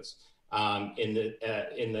 votes in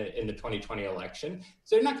the 2020 election.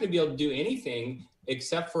 So they're not going to be able to do anything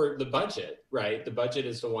except for the budget, right? The budget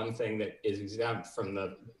is the one thing that is exempt from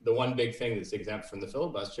the one big thing that's exempt from the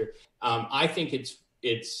filibuster. I think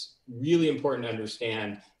it's really important to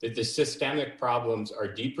understand that the systemic problems are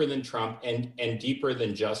deeper than Trump and deeper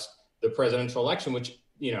than just the presidential election, which,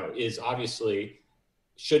 is obviously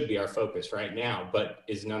should be our focus right now, but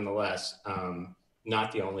is nonetheless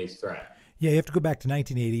not the only threat. Yeah, you have to go back to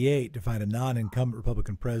 1988 to find a non-incumbent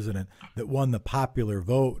Republican president that won the popular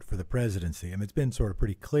vote for the presidency. I mean, it's been sort of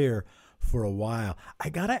pretty clear for a while. I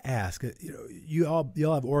gotta ask, you all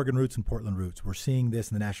have Oregon roots and Portland roots. We're seeing this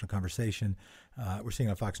in the national conversation. We're seeing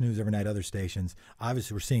it on Fox News every night, other stations.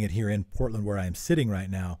 Obviously, we're seeing it here in Portland, where I am sitting right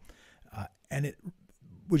now,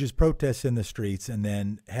 which is protests in the streets, and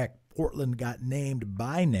then heck, Portland got named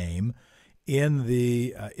by name in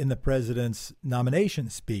the president's nomination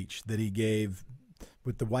speech that he gave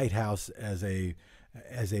with the White House as a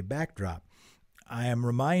backdrop. I am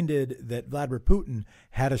reminded that Vladimir Putin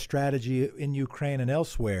had a strategy in Ukraine and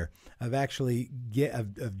elsewhere of actually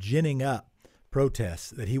of ginning up protests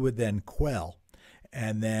that he would then quell,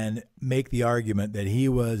 and then make the argument that he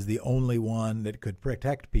was the only one that could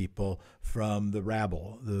protect people from the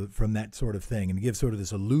rabble, from that sort of thing, and give sort of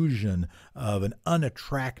this illusion of an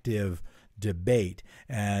unattractive debate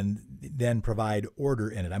and then provide order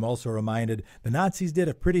in it. I'm also reminded the Nazis did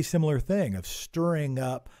a pretty similar thing of stirring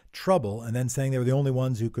up trouble and then saying they were the only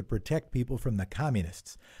ones who could protect people from the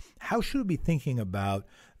communists. How should we be thinking about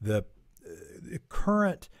the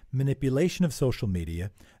current manipulation of social media,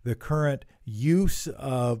 the current use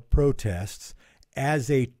of protests as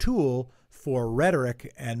a tool for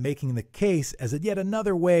rhetoric and making the case as yet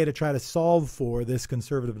another way to try to solve for this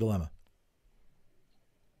conservative dilemma?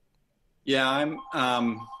 Yeah,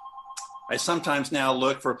 I sometimes now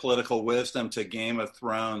look for political wisdom to Game of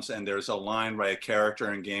Thrones, and there's a line by a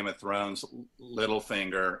character in Game of Thrones,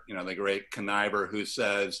 Littlefinger, the great conniver, who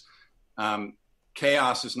says,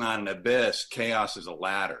 chaos is not an abyss, chaos is a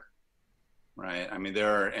ladder, right? I mean,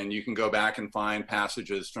 and you can go back and find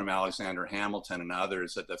passages from Alexander Hamilton and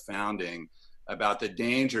others at the founding about the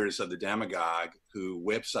dangers of the demagogue who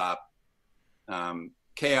whips up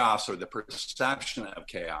chaos or the perception of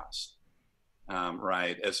chaos.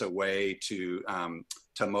 Right, as a way to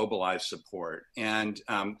mobilize support. And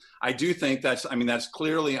I do think that's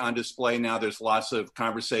clearly on display now. There's lots of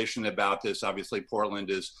conversation about this. Obviously, Portland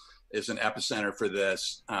is an epicenter for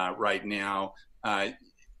this right now.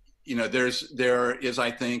 There is,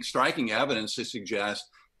 I think, striking evidence to suggest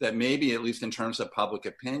that maybe, at least in terms of public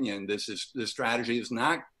opinion, this strategy is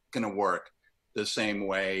not going to work the same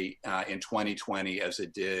way in 2020 as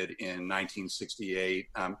it did in 1968.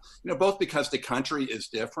 Both because the country is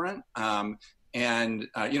different and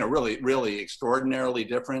really extraordinarily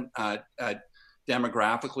different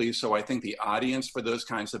demographically. So I think the audience for those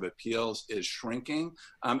kinds of appeals is shrinking,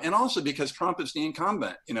 and also because Trump is the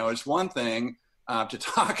incumbent. It's one thing to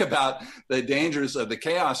talk about the dangers of the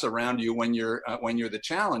chaos around you when you're the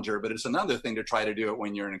challenger, but it's another thing to try to do it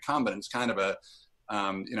when you're an incumbent. It's kind of a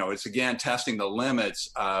it's again testing the limits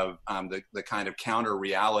of the kind of counter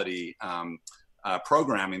reality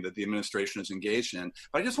programming that the administration is engaged in.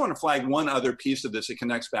 But I just want to flag one other piece of this. It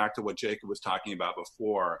connects back to what Jacob was talking about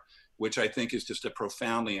before, which I think is just a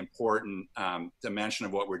profoundly important dimension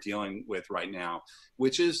of what we're dealing with right now,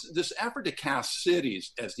 which is this effort to cast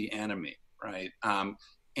cities as the enemy, right?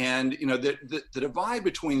 And the divide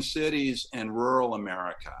between cities and rural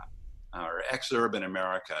America, or ex-urban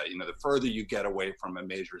America, the further you get away from a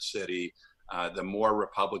major city, the more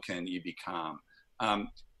Republican you become.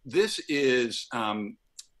 This is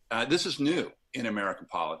new in American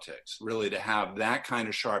politics, really, to have that kind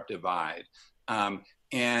of sharp divide.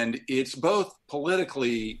 And it's both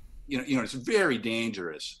politically, it's very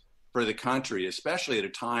dangerous for the country, especially at a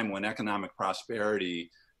time when economic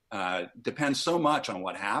prosperity depends so much on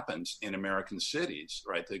what happens in American cities,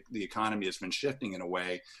 right? The economy has been shifting in a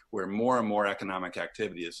way where more and more economic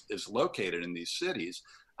activity is located in these cities.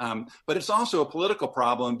 But it's also a political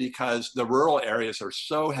problem because the rural areas are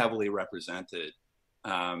so heavily represented,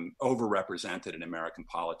 overrepresented in American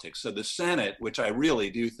politics. So the Senate, which I really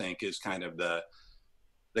do think is kind of the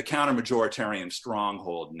counter-majoritarian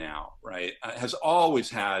stronghold now, right, has always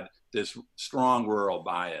had this strong rural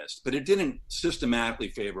bias, but it didn't systematically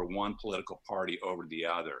favor one political party over the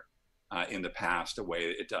other in the past the way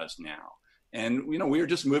it does now. And, we are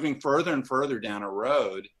just moving further and further down a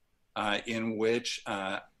road in which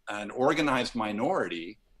an organized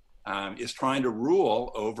minority is trying to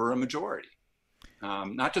rule over a majority,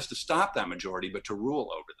 not just to stop that majority, but to rule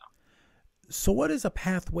over them. So what is a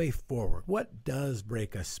pathway forward? What does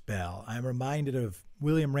break a spell? I'm reminded of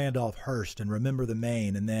William Randolph Hearst and Remember the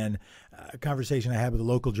Maine, and then a conversation I had with a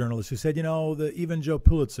local journalist who said, even Joe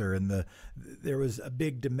Pulitzer, and there was a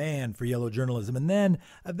big demand for yellow journalism. And then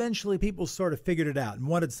eventually people sort of figured it out and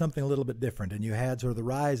wanted something a little bit different. And you had sort of the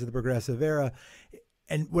rise of the progressive era.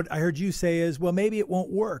 And what I heard you say is, well, maybe it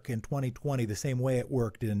won't work in 2020 the same way it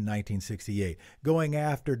worked in 1968. Going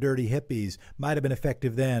after dirty hippies might have been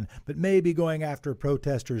effective then, but maybe going after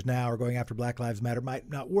protesters now or going after Black Lives Matter might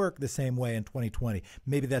not work the same way in 2020.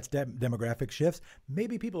 Maybe that's demographic shifts.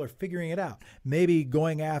 Maybe people are figuring it out. Maybe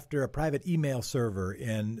going after a private email server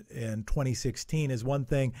in 2016 is one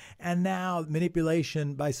thing, and now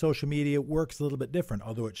manipulation by social media works a little bit different,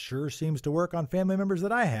 although it sure seems to work on family members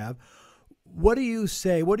that I have. What do you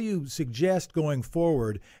say? What do you suggest going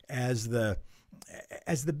forward as the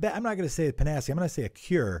I'm not going to say a panacea. I'm going to say a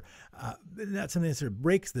cure. Not something that sort of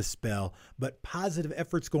breaks the spell, but positive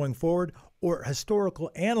efforts going forward, or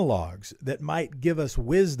historical analogs that might give us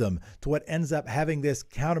wisdom to what ends up having this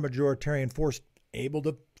counter-majoritarian force able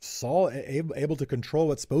to control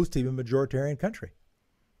what's supposed to be a majoritarian country.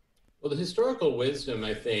 Well, the historical wisdom,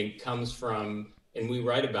 I think, comes from, and we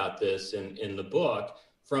write about this in the book,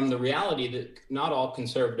 from the reality that not all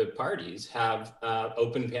conservative parties have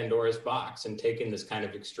opened Pandora's box and taken this kind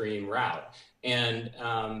of extreme route. And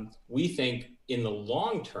we think in the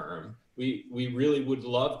long term, we really would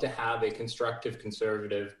love to have a constructive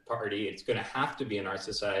conservative party. It's going to have to be in our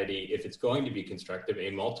society, if it's going to be constructive,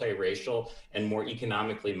 a multiracial and more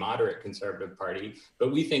economically moderate conservative party.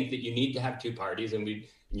 But we think that you need to have two parties, and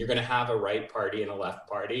you're going to have a right party and a left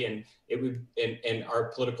party. And and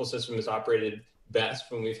our political system has operated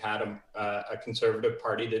best when we've had a conservative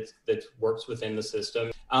party that works within the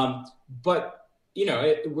system. But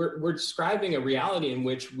we're describing a reality in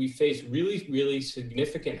which we face really, really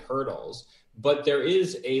significant hurdles, but there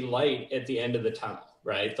is a light at the end of the tunnel,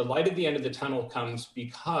 right? The light at the end of the tunnel comes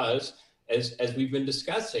because, as we've been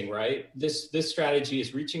discussing, right, this strategy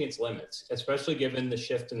is reaching its limits, especially given the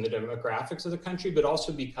shift in the demographics of the country, but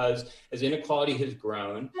also because as inequality has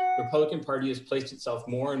grown, the Republican Party has placed itself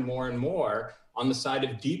more and more and more on the side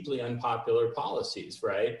of deeply unpopular policies,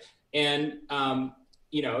 right? And,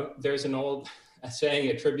 there's an old saying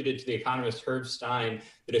attributed to the economist Herb Stein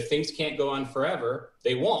that if things can't go on forever,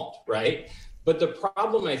 they won't, right? But the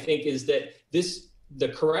problem, I think, is that the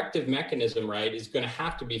corrective mechanism, right, is going to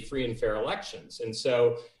have to be free and fair elections. And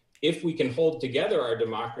so if we can hold together our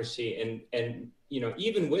democracy and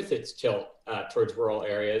even with its tilt towards rural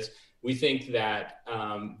areas, we think that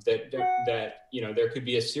there could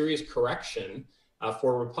be a serious correction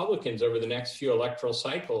for Republicans over the next few electoral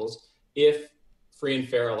cycles if free and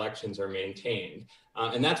fair elections are maintained.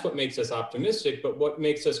 And that's what makes us optimistic. But what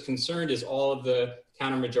makes us concerned is all of the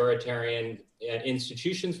counter-majoritarian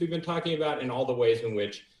institutions we've been talking about and all the ways in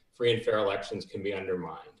which free and fair elections can be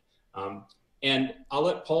undermined. And I'll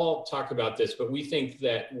let Paul talk about this, but we think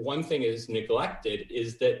that one thing is neglected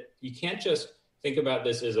is that you can't just think about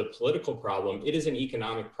this as a political problem. It is an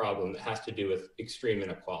economic problem that has to do with extreme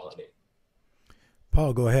inequality.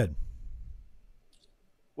 Paul, go ahead.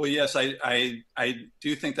 Well, yes, I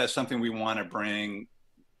do think that's something we want to bring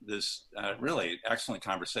this really excellent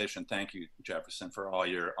conversation. Thank you, Jefferson, for all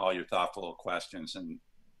your thoughtful questions and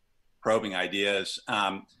probing ideas.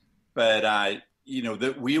 That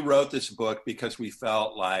we wrote this book because we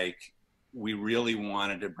felt like we really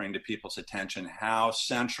wanted to bring to people's attention how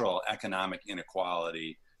central economic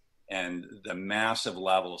inequality and the massive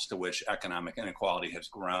levels to which economic inequality has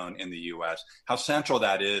grown in the U.S., how central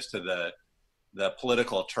that is to the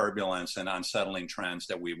political turbulence and unsettling trends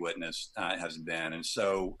that we witnessed has been. And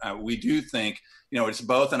so we do think, it's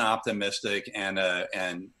both an optimistic and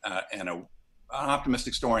an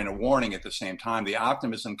optimistic story and a warning at the same time. The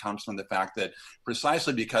optimism comes from the fact that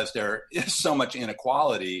precisely because there is so much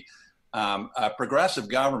inequality, a progressive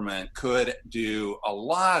government could do a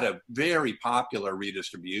lot of very popular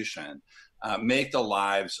redistribution, make the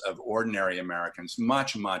lives of ordinary Americans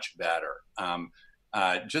much, much better.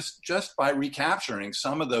 Just by recapturing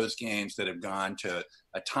some of those gains that have gone to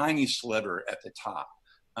a tiny sliver at the top,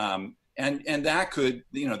 and that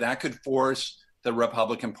could force the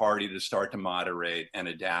Republican Party to start to moderate and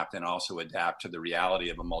adapt, and also adapt to the reality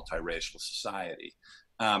of a multiracial society.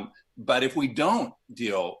 But if we don't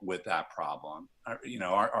deal with that problem,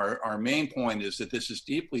 our main point is that this is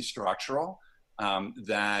deeply structural.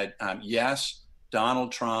 Yes,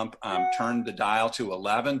 Donald Trump turned the dial to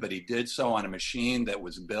 11, but he did so on a machine that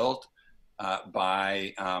was built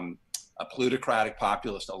by a plutocratic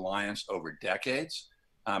populist alliance over decades.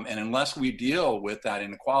 And unless we deal with that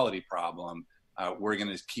inequality problem, we're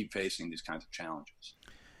going to keep facing these kinds of challenges.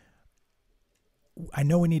 I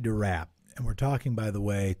know we need to wrap. And we're talking, by the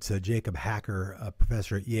way, to Jacob Hacker, a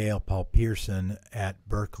professor at Yale, Paul Pierson at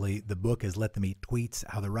Berkeley. The book is Let Them Eat Tweets,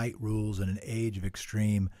 How the Right Rules in an Age of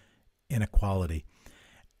Extreme Inequality.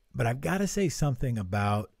 But I've got to say something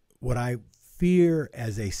about what I fear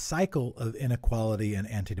as a cycle of inequality and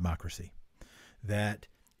anti-democracy. That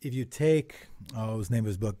if you take, his name of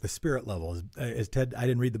his book, The Spirit Level, is Ted. I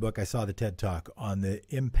didn't read the book. I saw the TED Talk on the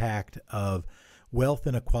impact of wealth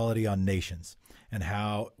inequality on nations, and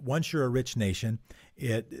how once you're a rich nation,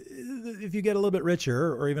 if you get a little bit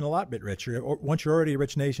richer or even a lot bit richer, or once you're already a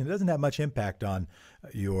rich nation, it doesn't have much impact on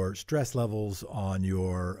your stress levels, on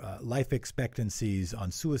your life expectancies,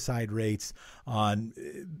 on suicide rates, on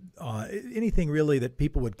anything really that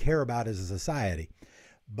people would care about as a society.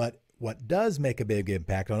 But what does make a big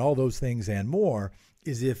impact on all those things and more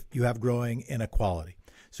is if you have growing inequality.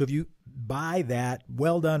 So if you buy that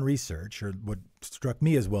well-done research, or what struck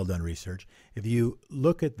me as well-done research, if you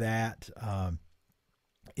look at that,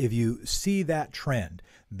 if you see that trend,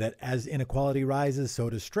 that as inequality rises, so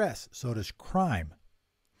does stress, so does crime.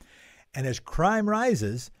 And as crime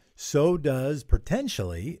rises, so does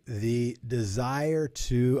potentially the desire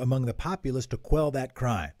among the populace to quell that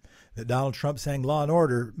crime. That Donald Trump saying law and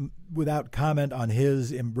order without comment on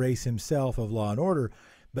his embrace himself of law and order,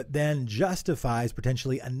 but then justifies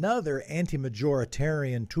potentially another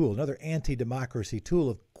anti-majoritarian tool, another anti-democracy tool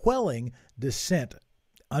of quelling dissent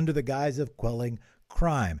under the guise of quelling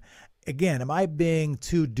crime. Again, am I being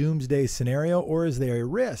too doomsday scenario, or is there a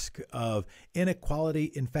risk of inequality,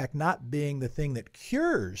 in fact, not being the thing that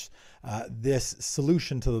cures this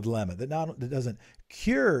solution to the dilemma, that doesn't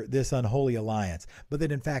cure this unholy alliance, but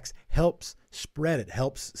that in fact helps spread it,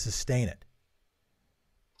 helps sustain it?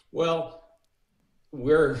 Well,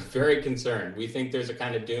 we're very concerned. We think there's a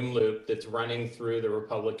kind of doom loop that's running through the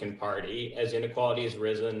Republican Party. As inequality has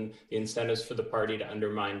risen, the incentives for the party to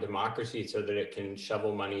undermine democracy so that it can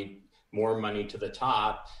shovel more money to the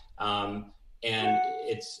top, and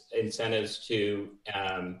its incentives to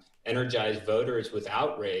energize voters with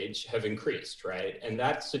outrage have increased, right? And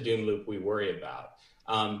that's the doom loop we worry about.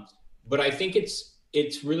 But I think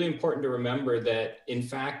it's really important to remember that, in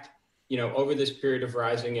fact, over this period of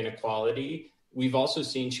rising inequality, we've also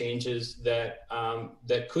seen changes that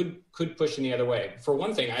could push in the other way. For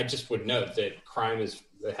one thing, I just would note that crime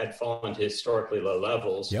had fallen to historically low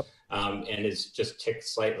levels. Yep. And is just ticked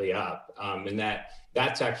slightly up, and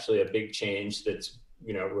that's actually a big change that's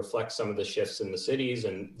reflects some of the shifts in the cities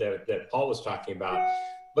and that Paul was talking about.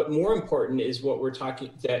 But more important is what we're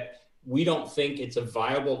talking, that we don't think it's a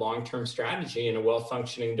viable long-term strategy in a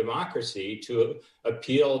well-functioning democracy to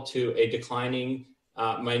appeal to a declining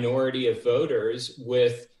minority of voters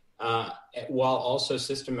while also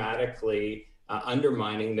systematically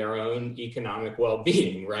undermining their own economic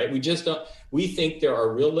well-being, right? We think there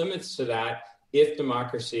are real limits to that if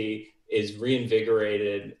democracy is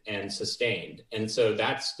reinvigorated and sustained. And so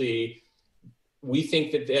we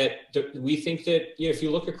think that if you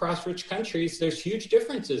look across rich countries, there's huge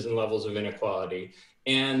differences in levels of inequality.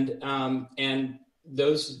 And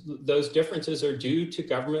those differences are due to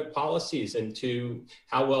government policies and to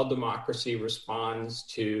how well democracy responds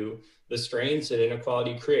to the strains that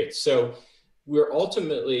inequality creates. So we're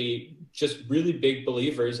ultimately just really big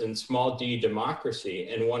believers in small d democracy,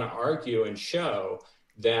 and want to argue and show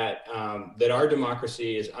that our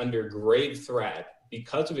democracy is under grave threat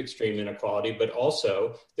because of extreme inequality, but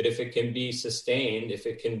also that if it can be sustained, if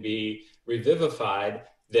it can be revivified,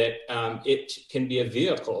 that it can be a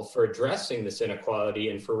vehicle for addressing this inequality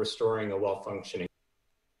and for restoring a well-functioning.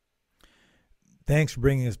 Thanks for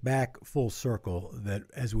bringing us back full circle, that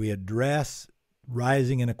as we address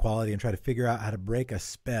rising inequality and try to figure out how to break a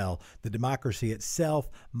spell, the democracy itself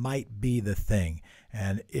might be the thing.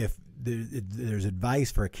 And if there's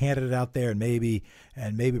advice for a candidate out there, and maybe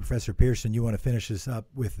Professor Pierson, you want to finish this up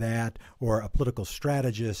with that, or a political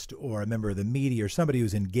strategist or a member of the media or somebody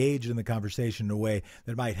who's engaged in the conversation in a way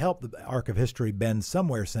that might help the arc of history bend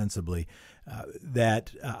somewhere sensibly,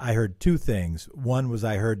 I heard two things. One was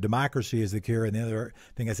I heard democracy is the cure, and the other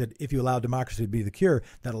thing I said, if you allow democracy to be the cure,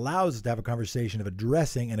 that allows us to have a conversation of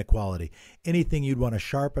addressing inequality. Anything you'd want to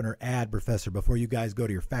sharpen or add, Professor, before you guys go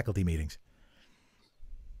to your faculty meetings?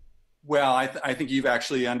 Well, I think you've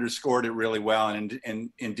actually underscored it really well. And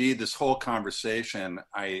indeed, this whole conversation,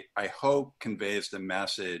 I hope, conveys the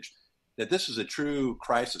message that this is a true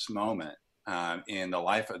crisis moment in the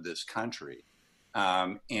life of this country.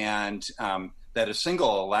 And that a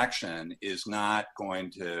single election is not going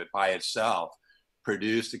to, by itself,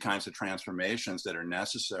 produce the kinds of transformations that are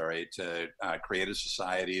necessary to create a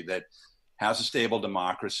society that has a stable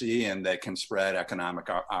democracy and that can spread economic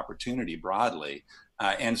opportunity broadly.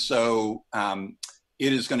 And so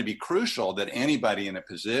it is going to be crucial that anybody in a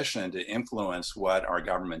position to influence what our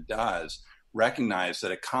government does recognize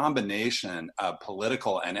that a combination of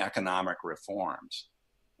political and economic reforms,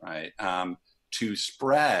 right, to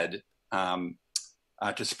spread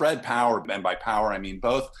power, and by power I mean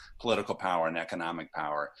both political power and economic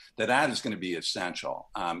power, that is going to be essential.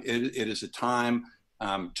 It is a time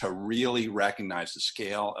to really recognize the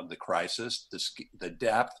scale of the crisis, the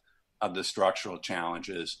depth of the structural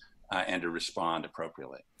challenges, and to respond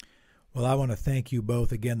appropriately. Well, I want to thank you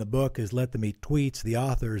both. Again, the book is Let Them Eat Tweets. The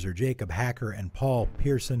authors are Jacob Hacker and Paul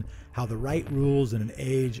Pierson, How the Right Rules in an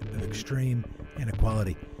Age of Extreme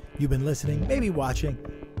Inequality. You've been listening, maybe watching,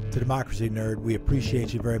 to Democracy Nerd. We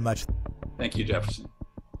appreciate you very much. Thank you, Jefferson.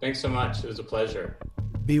 Thanks so much. It was a pleasure.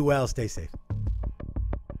 Be well. Stay safe.